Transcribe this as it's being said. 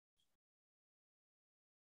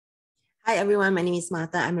Hi everyone, my name is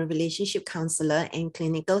Martha. I'm a relationship counselor and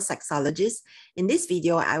clinical sexologist. In this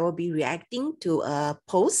video, I will be reacting to a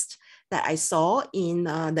post that I saw in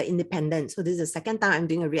The Independent. So this is the second time I'm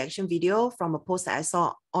doing a reaction video from a post that I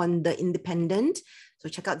saw on The Independent. So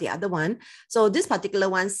check out the other one. So this particular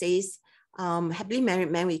one says, happily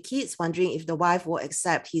married man with kids wondering if the wife will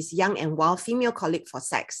accept his young and wild female colleague for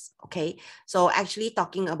sex. Okay, so actually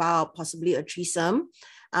talking about possibly a threesome.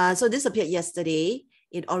 So this appeared yesterday.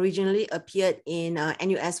 It originally appeared in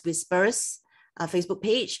NUS Whispers Facebook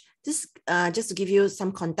page. This just to give you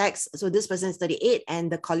some context. So this person is 38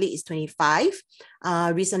 and the colleague is 25.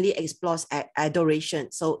 Recently explores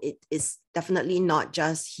adoration. So it is definitely not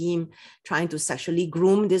just him trying to sexually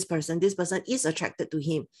groom this person. This person is attracted to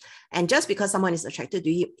him. And just because someone is attracted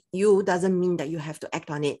to you doesn't mean that you have to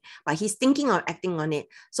act on it. But he's thinking of acting on it.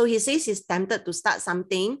 So he says he's tempted to start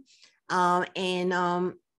something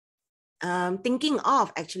thinking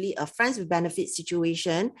of actually a friends with benefits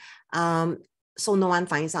situation, so no one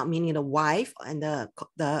finds out, meaning the wife and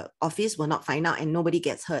the office will not find out and nobody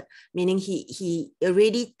gets hurt, meaning he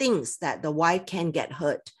already thinks that the wife can get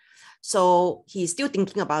hurt. So he's still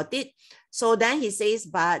thinking about it. So then he says,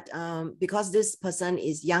 but because this person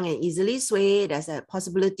is young and easily swayed, there's a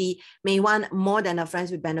possibility may want more than a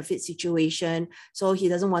friends with benefits situation. So he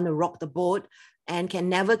doesn't want to rock the boat and can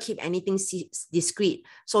never keep anything discreet.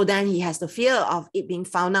 So then he has the fear of it being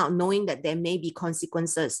found out, knowing that there may be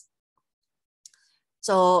consequences.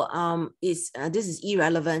 So this is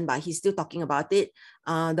irrelevant, but he's still talking about it.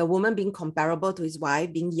 The woman being comparable to his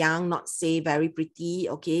wife, being young, not say very pretty,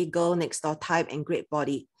 okay, girl next door type and great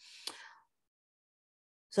body.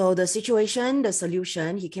 So the situation, the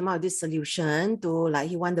solution, he came out with this solution to like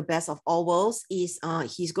he want the best of all worlds is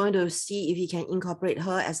he's going to see if he can incorporate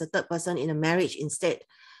her as a third person in a marriage instead.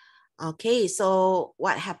 Okay, so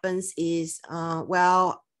what happens is,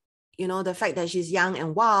 well, you know, the fact that she's young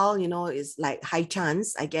and wild, you know, is like high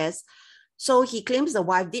chance, I guess. So he claims the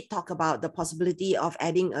wife did talk about the possibility of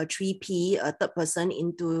adding a 3P, a third person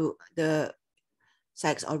into the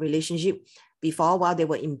sex or relationship before while they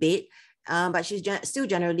were in bed. But she's still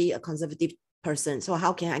generally a conservative person. So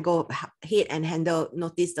how can I go ahead and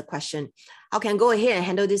notice the question, how can I go ahead and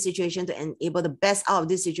handle this situation to enable the best out of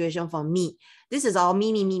this situation for me? This is all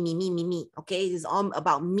me. Okay, this is all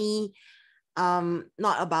about me,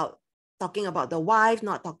 not about talking about the wife,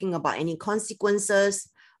 not talking about any consequences.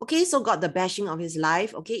 Okay, so got the bashing of his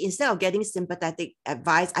life. Okay, instead of getting sympathetic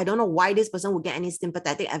advice, I don't know why this person would get any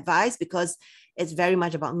sympathetic advice because it's very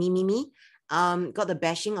much about me. Got the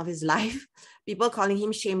bashing of his life. People calling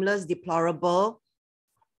him shameless, deplorable.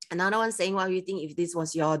 Another one saying, what do you think if this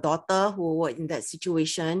was your daughter who were in that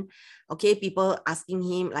situation? Okay, people asking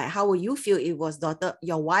him, like, how would you feel if it was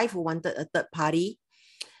your wife who wanted a third party?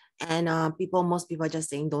 And most people just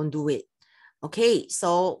saying, don't do it. Okay,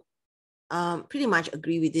 so pretty much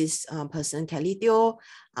agree with this person, Kelly Teo.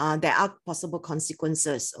 There are possible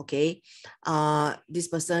consequences, okay? This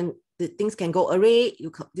person, things can go awry.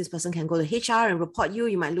 This person can go to HR and report you.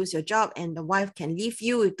 You might lose your job and the wife can leave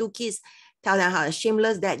you with 2 kids. Tell them how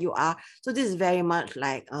shameless that you are. So this is very much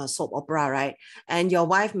like a soap opera, right? And your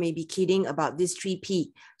wife may be kidding about this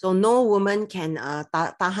 3P. So no woman can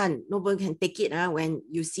tahan, no one can take it when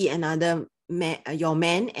you see another your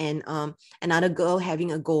man and another girl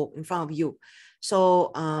having a go in front of you.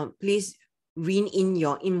 So please rein in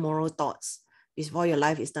your immoral thoughts before your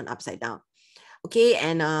life is turned upside down. Okay,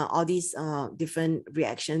 and all these different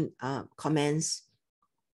reaction comments.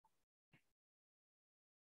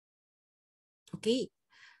 Okay,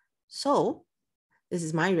 so this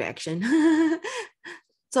is my reaction.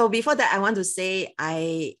 So before that, I want to say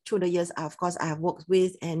through the years, of course, I have worked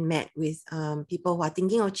with and met with people who are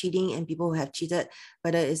thinking of cheating and people who have cheated,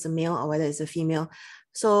 whether it's a male or whether it's a female.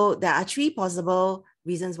 So there are 3 possible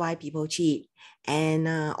reasons why people cheat and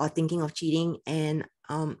or thinking of cheating. And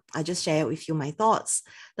I just share with you my thoughts.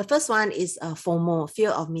 The first one is FOMO, fear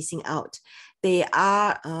of missing out. They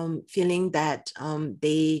are feeling that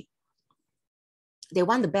they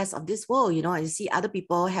want the best of this world, you know, and you see other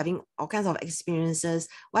people having all kinds of experiences,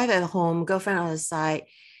 wife at home, girlfriend on the side,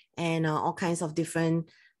 and all kinds of different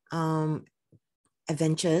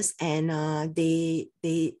adventures. And they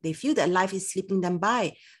feel that life is slipping them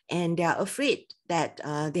by and they are afraid that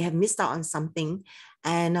they have missed out on something.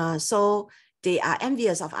 And so they are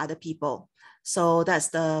envious of other people. So that's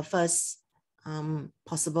the first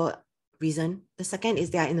possible reason. The second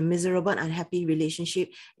is they are in a miserable, unhappy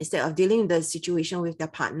relationship. Instead of dealing with the situation with their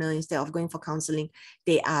partner, instead of going for counseling,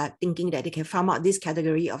 they are thinking that they can farm out this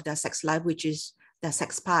category of their sex life, which is their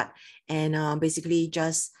sex part, and basically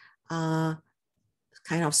just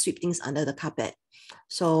kind of sweep things under the carpet.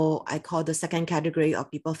 So I call the second category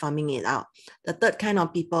of people farming it out. The third kind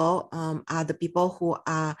of people are the people who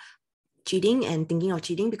are cheating and thinking of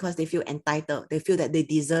cheating because they feel entitled. They feel that they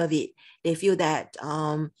deserve it. They feel that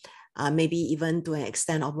maybe even to an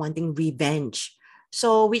extent of wanting revenge.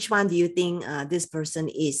 So which one do you think this person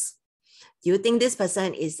is? Do you think this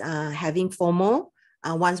person is having FOMO,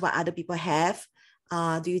 wants what other people have?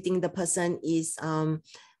 Do you think the person is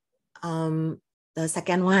the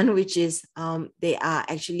second one, which is they are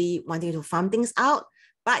actually wanting to farm things out,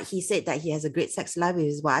 but he said that he has a great sex life with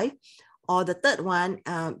his wife? Or the third one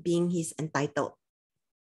being he's entitled?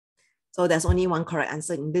 So there's only one correct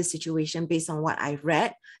answer in this situation based on what I've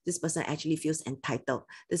read. This person actually feels entitled.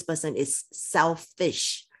 This person is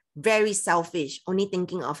selfish, very selfish, only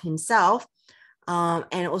thinking of himself,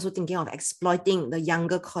 and also thinking of exploiting the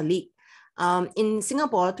younger colleague. In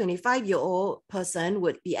Singapore, 25-year-old person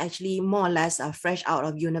would be actually more or less fresh out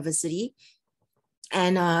of university.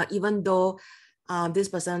 And even though this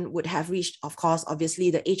person would have reached, of course,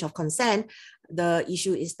 obviously the age of consent, the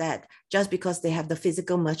issue is that just because they have the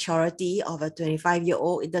physical maturity of a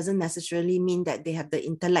 25-year-old, it doesn't necessarily mean that they have the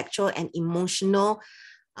intellectual and emotional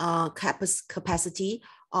capacity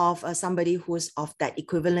of somebody who's of that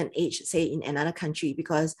equivalent age, say in another country,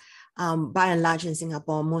 because by and large in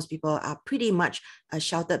Singapore, most people are pretty much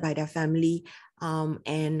sheltered by their family,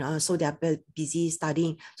 and so they're busy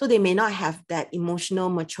studying. So they may not have that emotional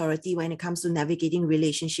maturity when it comes to navigating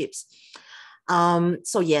relationships.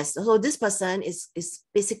 So yes, so this person is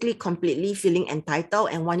basically completely feeling entitled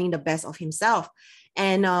and wanting the best of himself.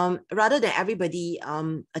 And rather than everybody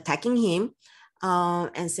attacking him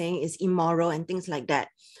and saying it's immoral and things like that,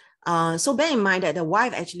 so bear in mind that the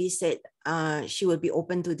wife actually said she would be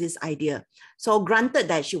open to this idea. So granted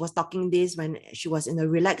that she was talking this when she was in a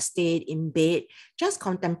relaxed state in bed, just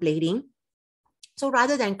contemplating. So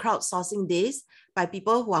rather than crowdsourcing this by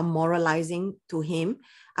people who are moralizing to him,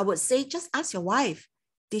 I would say just ask your wife,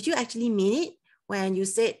 did you actually mean it when you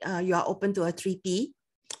said you are open to a 3P?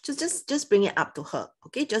 Just bring it up to her,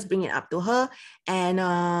 okay? Just bring it up to her, and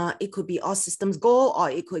it could be all systems go,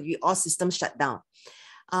 or it could be all systems shut down.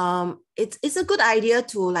 It's a good idea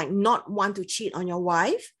to like not want to cheat on your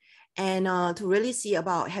wife, and to really see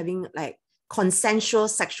about having like consensual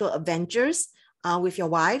sexual adventures with your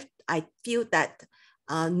wife. I feel that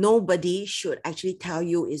nobody should actually tell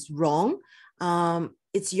you is wrong.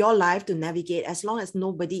 It's your life to navigate as long as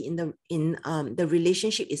nobody in the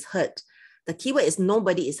relationship is hurt. The keyword is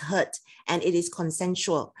nobody is hurt, and it is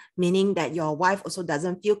consensual, meaning that your wife also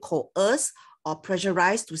doesn't feel coerced or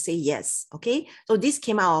pressurized to say yes, okay? So this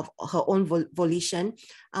came out of her own volition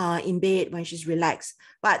in bed when she's relaxed.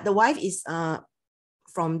 But the wife is,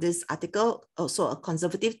 from this article, also a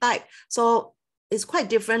conservative type. So it's quite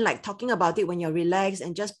different, like talking about it when you're relaxed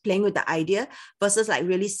and just playing with the idea versus like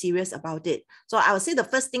really serious about it. So I would say the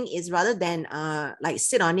first thing is, rather than like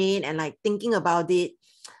sit on it and like thinking about it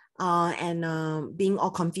and being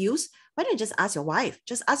all confused, why don't you just ask your wife?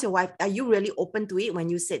 Just ask your wife, are you really open to it when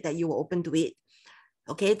you said that you were open to it?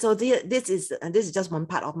 Okay, so this is just one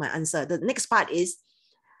part of my answer. The next part is,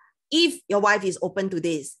 if your wife is open to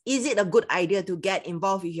this, is it a good idea to get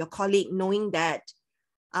involved with your colleague, knowing that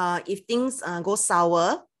if things go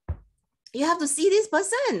sour, you have to see this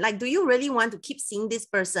person? Like, do you really want to keep seeing this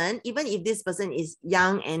person, even if this person is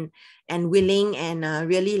young and willing and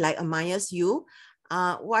really like admires you?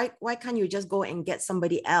 Why can't you just go and get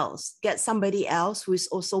somebody else? Get somebody else who is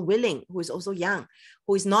also willing, who is also young,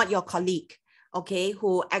 who is not your colleague, okay,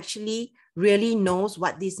 who actually really knows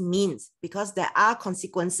what this means, because there are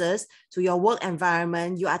consequences to your work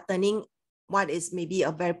environment. You are turning what is maybe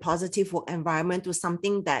a very positive work environment to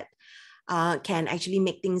something that can actually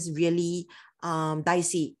make things really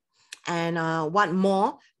dicey. And what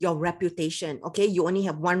more, your reputation, okay? You only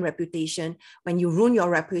have one reputation. When you ruin your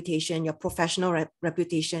reputation, your professional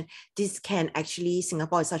reputation, this can actually,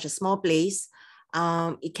 Singapore is such a small place,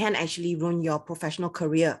 it can actually ruin your professional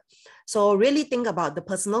career. So really think about the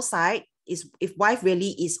personal side. Is if wife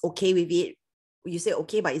really is okay with it, you say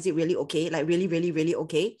okay, but is it really okay? Like really, really, really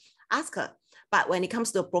okay? Ask her. But when it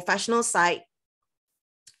comes to the professional side,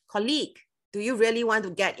 colleague, do you really want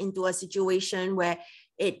to get into a situation where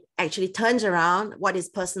it actually turns around, what is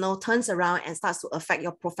personal turns around and starts to affect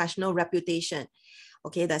your professional reputation?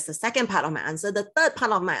 Okay, that's the second part of my answer. The third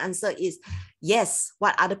part of my answer is, yes,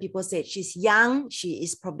 what other people said. She's young, she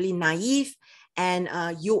is probably naive, and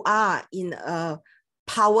you are in a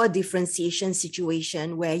power differentiation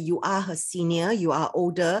situation where you are her senior, you are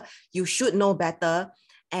older, you should know better,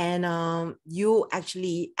 and you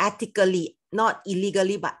actually ethically, not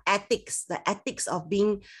illegally, but ethics, the ethics of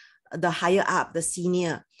being the higher up, the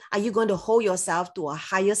senior? Are you going to hold yourself to a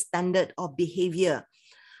higher standard of behavior?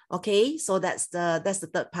 Okay, so that's the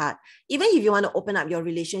third part. Even if you want to open up your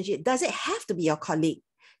relationship, does it have to be your colleague?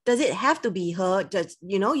 Does it have to be her? Just,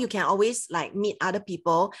 you can always like meet other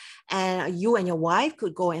people, and you and your wife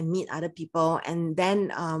could go and meet other people and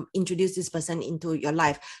then introduce this person into your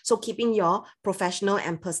life. So keeping your professional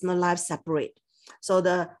and personal life separate. So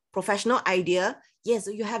the professional idea, yes,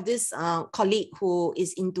 you have this colleague who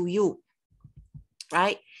is into you,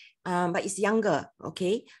 right? But it's younger,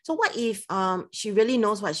 okay? So what if she really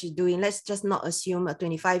knows what she's doing? Let's just not assume a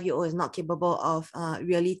 25-year-old is not capable of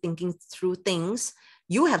really thinking through things.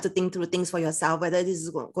 You have to think through things for yourself, whether this is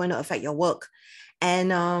going to affect your work.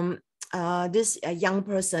 And this young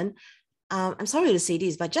person, I'm sorry to say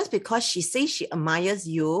this, but just because she says she admires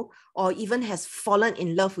you or even has fallen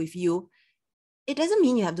in love with you, it doesn't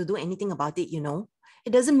mean you have to do anything about it,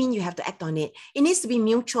 It doesn't mean you have to act on it. It needs to be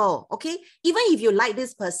mutual, okay? Even if you like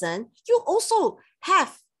this person, you also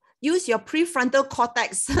use your prefrontal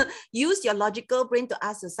cortex, use your logical brain to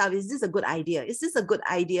ask yourself, is this a good idea? Is this a good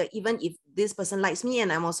idea? Even if this person likes me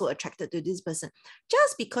and I'm also attracted to this person.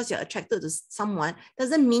 Just because you're attracted to someone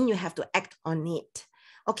doesn't mean you have to act on it.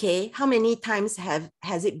 Okay, how many times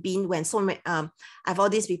has it been when so many, I've all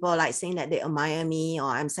these people like saying that they admire me or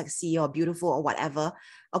I'm sexy or beautiful or whatever.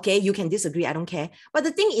 Okay, you can disagree, I don't care. But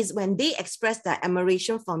the thing is, when they express their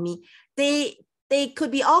admiration for me, they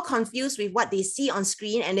could be all confused with what they see on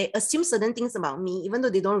screen and they assume certain things about me, even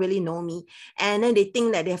though they don't really know me. And then they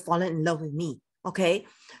think that they've fallen in love with me, okay?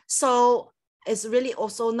 So it's really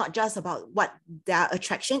also not just about what their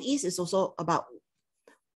attraction is, it's also about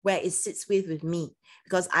where it sits with me.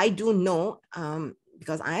 Because I do know,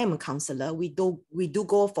 because I am a counselor, we do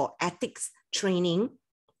go for ethics training,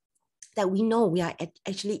 that we know we are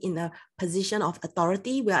actually in a position of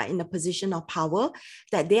authority, we are in a position of power,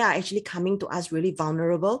 that they are actually coming to us really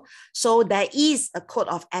vulnerable. So there is a code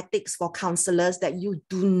of ethics for counselors that you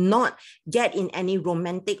do not get in any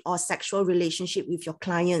romantic or sexual relationship with your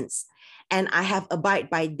clients. And I have abided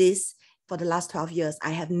by this for the last 12 years.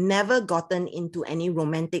 I have never gotten into any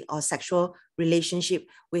romantic or sexual relationship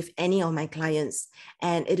with any of my clients.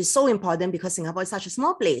 And it is so important because Singapore is such a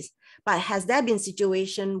small place. But has there been a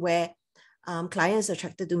situation where clients are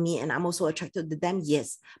attracted to me and I'm also attracted to them?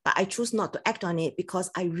 Yes. But I choose not to act on it because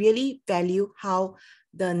I really value how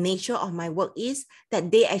the nature of my work is, that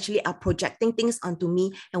they actually are projecting things onto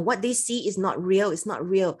me, and what they see is not real. It's not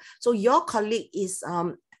real. So your colleague is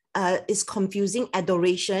confusing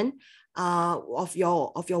adoration of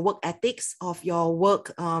your work ethics, of your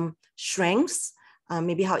work strengths,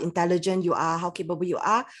 maybe how intelligent you are, how capable you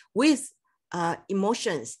are, with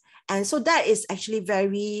emotions. And so that is actually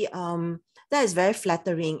very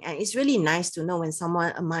flattering, and it's really nice to know when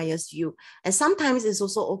someone admires you. And sometimes it's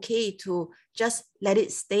also okay to just let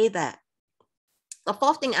it stay there. The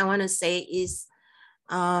fourth thing I want to say is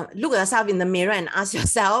look at yourself in the mirror and ask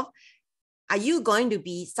yourself, are you going to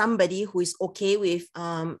be somebody who is okay with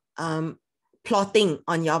plotting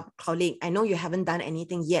on your colleague? I know you haven't done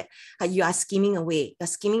anything yet, but you are scheming away. You're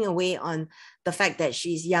scheming away on the fact that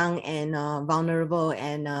she's young and vulnerable,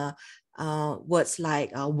 and words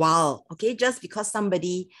like wow, okay? Just because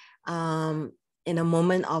somebody in a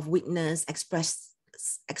moment of weakness express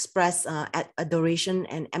adoration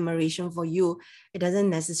and admiration for you, it doesn't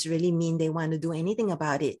necessarily mean they want to do anything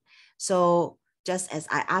about it. So just as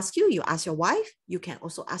I ask you, you ask your wife, you can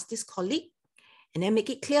also ask this colleague, and then make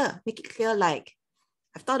it clear, like,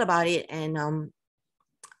 I've thought about it, and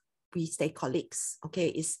we stay colleagues, okay?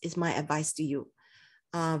 Is my advice to you.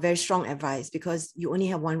 Very strong advice, because you only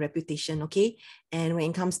have one reputation, okay? And when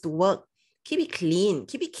it comes to work, keep it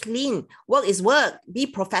clean. Work is work. Be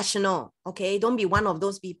professional, okay? Don't be one of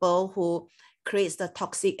those people who creates the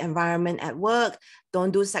toxic environment at work.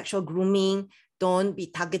 Don't do sexual grooming. Don't be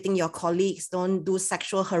targeting your colleagues. Don't do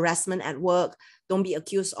sexual harassment at work. Don't be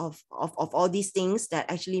accused of all these things that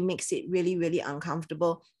actually makes it really, really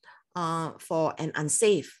uncomfortable and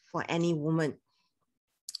unsafe for any woman.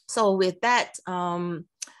 So with that,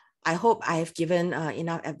 I hope I have given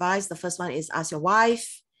enough advice. The first one is ask your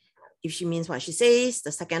wife if she means what she says.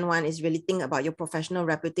 The second one is really think about your professional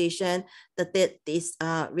reputation. The third is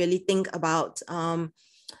really think about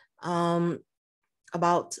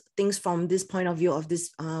things from this point of view of this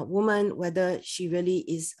woman, whether she really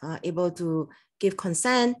is able to give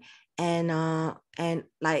consent, and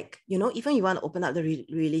like, even you want to open up the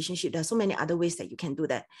relationship, there's so many other ways that you can do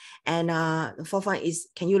that. And the fourth one is,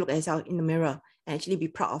 can you look at yourself in the mirror and actually be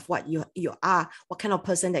proud of what you are, what kind of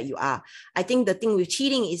person that you are. I think the thing with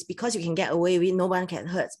cheating is because you can get away with it, no one can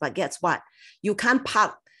hurt, but guess what? You can't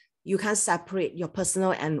park you can't separate your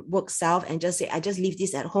personal and work self and just say, I just leave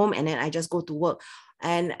this at home and then I just go to work.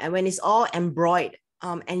 And when it's all embroiled,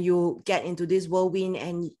 and you get into this whirlwind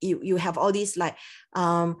and you have all these like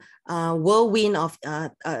whirlwind of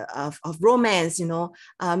romance, you know,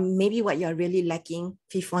 maybe what you're really lacking,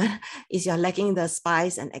 fifth one, is you're lacking the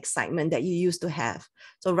spice and excitement that you used to have.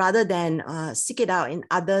 So rather than seek it out in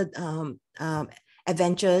other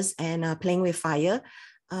adventures and playing with fire,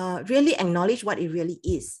 really acknowledge what it really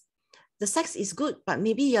is. The sex is good, but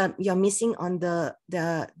maybe you're missing on the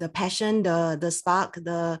passion, the spark,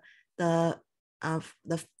 the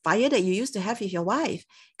fire that you used to have with your wife.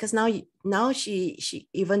 Because now she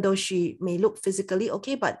even though she may look physically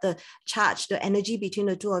okay, but the charge, the energy between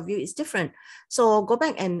the two of you is different. So go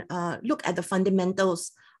back and look at the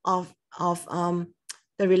fundamentals of the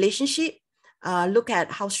relationship. Look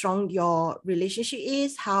at how strong your relationship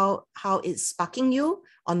is, how it's sparking you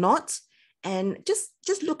or not, and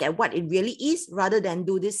just look at what it really is, rather than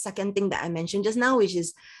do this second thing that I mentioned just now, which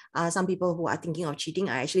is some people who are thinking of cheating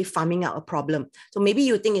are actually farming out a problem. So maybe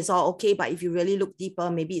you think it's all okay, but if you really look deeper,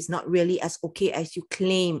 maybe it's not really as okay as you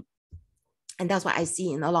claim. And that's what I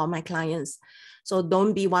see in a lot of my clients. So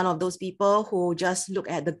don't be one of those people who just look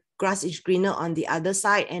at the grass is greener on the other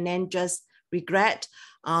side and then just regret.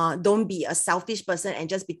 Don't be a selfish person and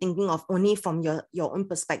just be thinking of only from your own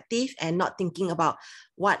perspective and not thinking about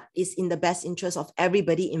what is in the best interest of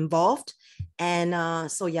everybody involved.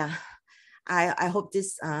 And so yeah, I hope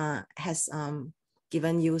this has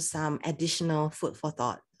given you some additional food for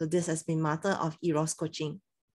thought. So this has been Martha of Eros Coaching.